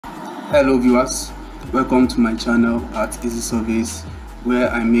Hello viewers, welcome to my channel at Easy Surveys, where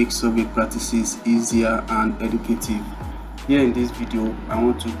I make survey practices easier and educative. Here in this video, I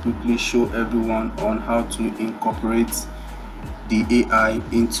want to quickly show everyone on how to incorporate the AI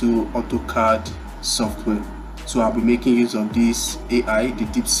into AutoCAD software. So I'll be making use of this AI, the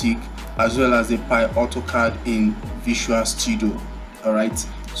deepseek, as well as the Pyautocad in Visual Studio. Alright,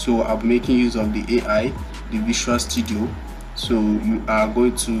 so I'll be making use of the AI, the Visual Studio. So you are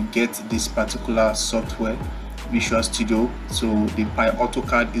going to get this particular software, Visual Studio. So the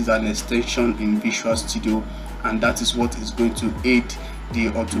Pyautocad is an extension in Visual Studio, and that is what is going to aid the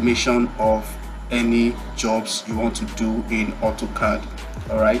automation of any jobs you want to do in AutoCAD.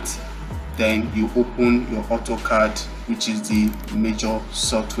 Alright, then you open your AutoCAD, which is the major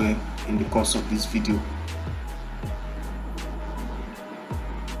software in the course of this video.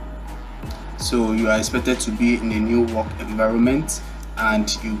 So you are expected to be in a new work environment,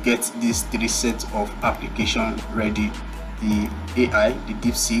 and you get these three sets of application ready: the AI, the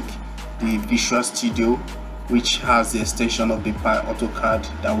deepseek, the Visual Studio, which has the extension of the Pyautocad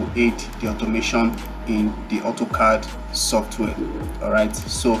that will aid the automation in the AutoCAD software. Alright,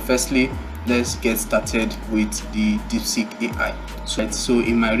 so firstly, let's get started with the deepseek AI. So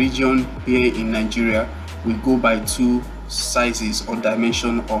in my region here in Nigeria, we go by two sizes or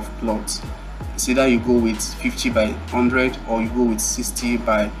dimension of plots. It's either you go with 50 by 100 or you go with 60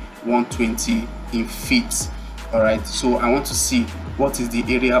 by 120 in feet. Alright, so I want to see what is the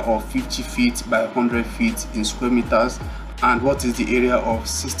area of 50 feet by 100 feet in square meters, and what is the area of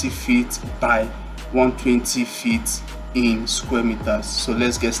 60 feet by 120 feet in square meters. So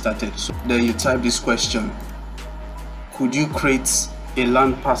let's get started. So then you type this question: could you create a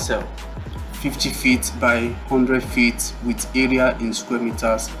land parcel 50 feet by 100 feet with area in square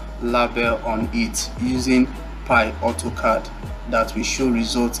meters, label on it using Pyautocad that will show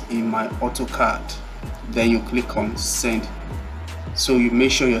results in my AutoCAD? Then you click on send. So you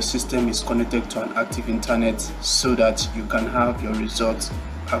make sure your system is connected to an active internet so that you can have your results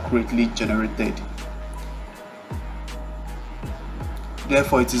accurately generated.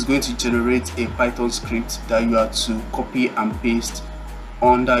 Therefore, it is going to generate a Python script that you are to copy and paste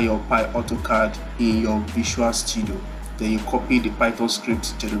under your Pyautocad in your Visual Studio. Then you copy the Python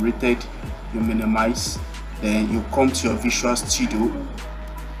script generated, you minimize, then you come to your Visual Studio,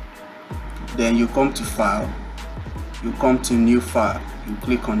 then you come to file, you come to new file, you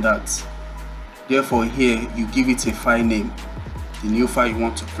click on that. Therefore here you give it a file name, the new file you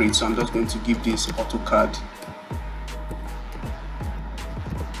want to create. So I'm just going to give this AutoCAD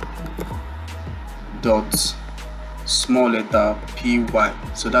dot small letter py.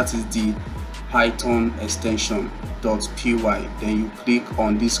 So that is the Python extension .py. Then you click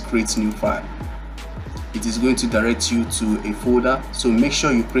on this create new file. It is going to direct you to a folder, so make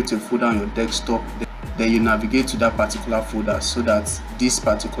sure you create a folder on your desktop. Then you navigate to that particular folder so that this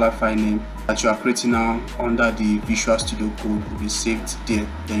particular file name that you are creating now under the Visual Studio code will be saved there.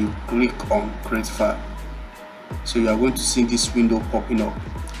 Then you click on create file. So you are going to see this window popping up.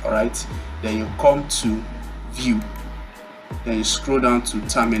 Alright, then you come to view, then you scroll down to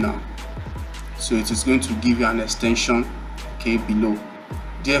terminal. So it is going to give you an extension, okay, below.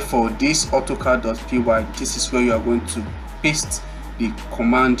 Therefore this AutoCAD.py, this is where you are going to paste the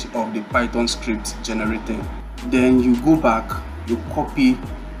command of the Python script generated. Then you go back, you copy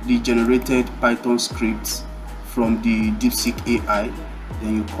the generated Python script from the deepseek AI,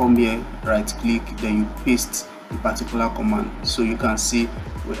 then you come here, right click, then you paste the particular command. So you can see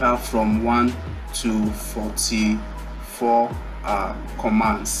we have from 1 to 44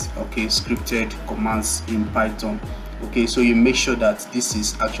 commands, okay, scripted commands in Python. Okay, so you make sure that this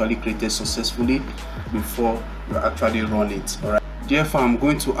is actually created successfully before you actually run it. All right, therefore I'm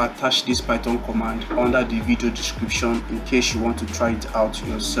going to attach this Python command under the video description in case you want to try it out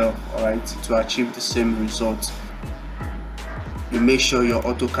yourself. All right, to achieve the same result, you make sure your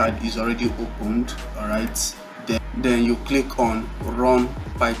AutoCAD is already opened. All right, then you click on run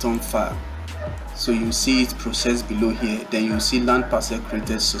Python file. So you see it processed below here. Then you see land parcel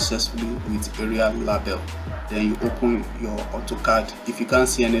created successfully with area label. Then you open your AutoCAD. If you can't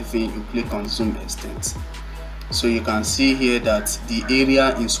see anything, you click on zoom extent. So you can see here that the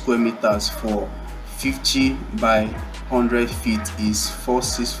area in square meters for 50 by 100 feet is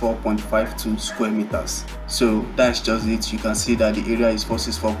 464.52 square meters. So that's just it. You can see that the area is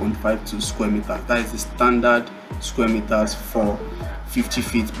 464.52 square meters. That is the standard square meters for 50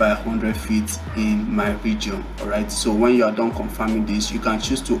 feet by 100 feet in my region. Alright, so when you are done confirming this, you can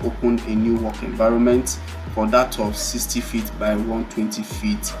choose to open a new work environment for that of 60 feet by 120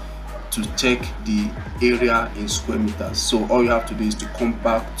 feet to check the area in square meters. So all you have to do is to come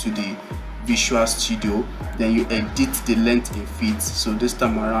back to the Visual Studio, then you edit the length in feet. So this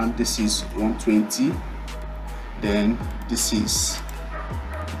time around this is 120, then this is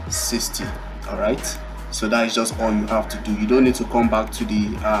 60. all right, so that is just all you have to do. You don't need to come back to the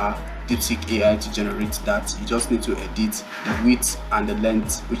deepseek AI to generate that. You just need to edit the width and the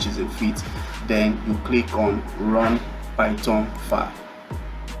length, which is in feet. Then you click on run Python file.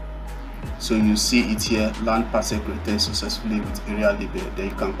 So you see it here, land parcel created successfully with area label. Then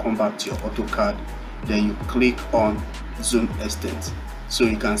you can come back to your AutoCAD, then you click on zoom extent. So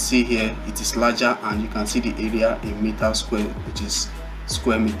you can see here it is larger, and you can see the area in meter square, which is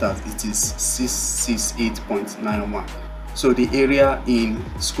square meters. It is 668.91. so the area in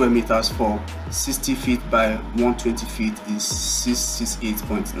square meters for 60 feet by 120 feet is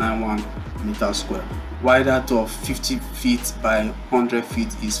 668.91 meters square, while that of 50 feet by 100 feet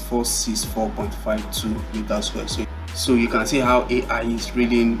is 464.52 meters square. So you can see how AI is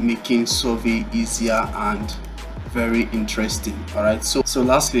really making survey easier and very interesting. All right, so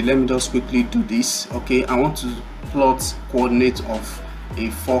lastly, let me just quickly do this. Okay, I want to plot coordinate of a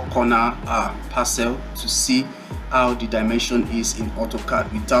 4-corner parcel to see how the dimension is in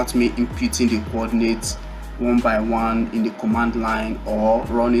AutoCAD without me imputing the coordinates one by one in the command line or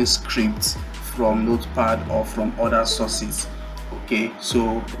running scripts from notepad or from other sources. Okay,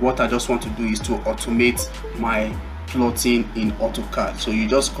 so what I just want to do is to automate my plotting in AutoCAD. So you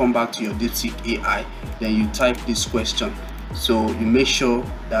just come back to your deepseek AI, then you type this question. So you make sure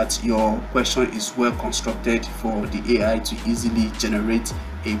that your question is well constructed for the AI to easily generate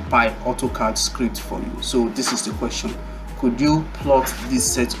a Pyautocad script for you. So this is the question: could you plot this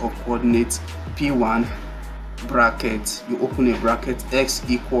set of coordinates P1 bracket, you open a bracket, x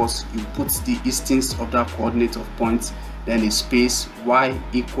equals, you put the instance of that coordinate of points, then a space, y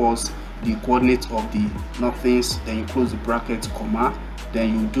equals the coordinate of the nothings, then you close the bracket, comma,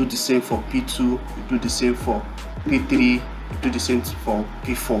 then you do the same for P2, you do the same for P3, you do the same for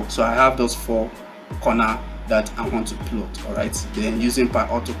P4. So I have those 4 corner that I want to plot. All right, then using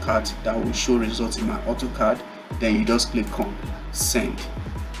AutoCAD, that will show results in my AutoCAD. Then you just click on send.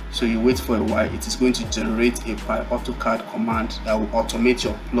 So you wait for a while. It is going to generate a AutoCAD command that will automate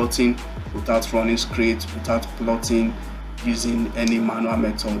your plotting without running scripts, without plotting using any manual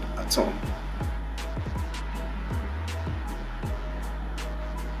method at all.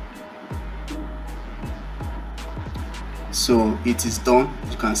 So it is done.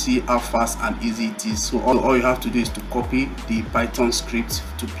 You can see how fast and easy it is. So all you have to do is to copy the Python script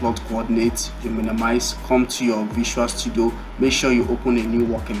to plot coordinates. You minimize, come to your Visual Studio, make sure you open a new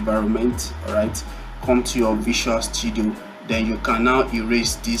work environment. All right, come to your Visual Studio, then you can now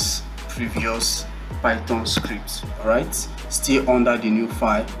erase this previous Python script. All right, still under the new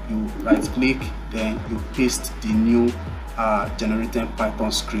file, you right click, then you paste the new generated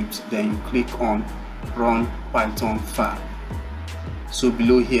Python script, then you click on run Python file. So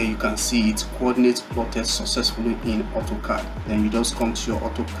below here you can see it, coordinates plotted successfully in AutoCAD. Then you just come to your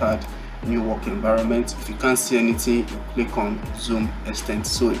AutoCAD new work environment. If you can't see anything, you click on zoom extent.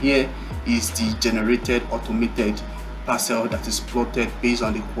 So here is the generated automated parcel that is plotted based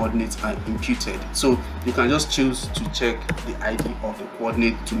on the coordinates I imputed. So you can just choose to check the ID of the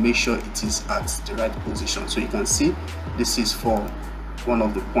coordinate to make sure it is at the right position. So you can see this is for one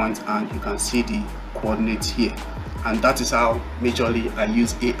of the points, and you can see the coordinates here. And that is how majorly I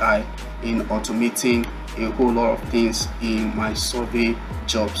use AI in automating a whole lot of things in my survey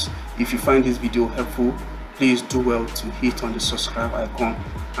jobs. If you find this video helpful, please do well to hit on the subscribe icon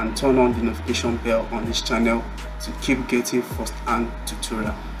and turn on the notification bell on this channel to keep getting first-hand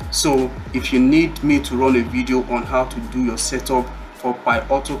tutorial. So if you need me to run a video on how to do your setup for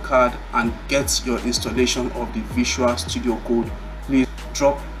Pyautocad and get your installation of the Visual Studio Code, please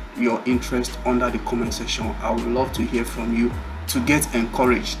drop your interest under the comment section. I would love to hear from you to get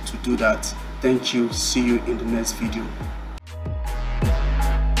encouraged to do that. Thank you. See you in the next video.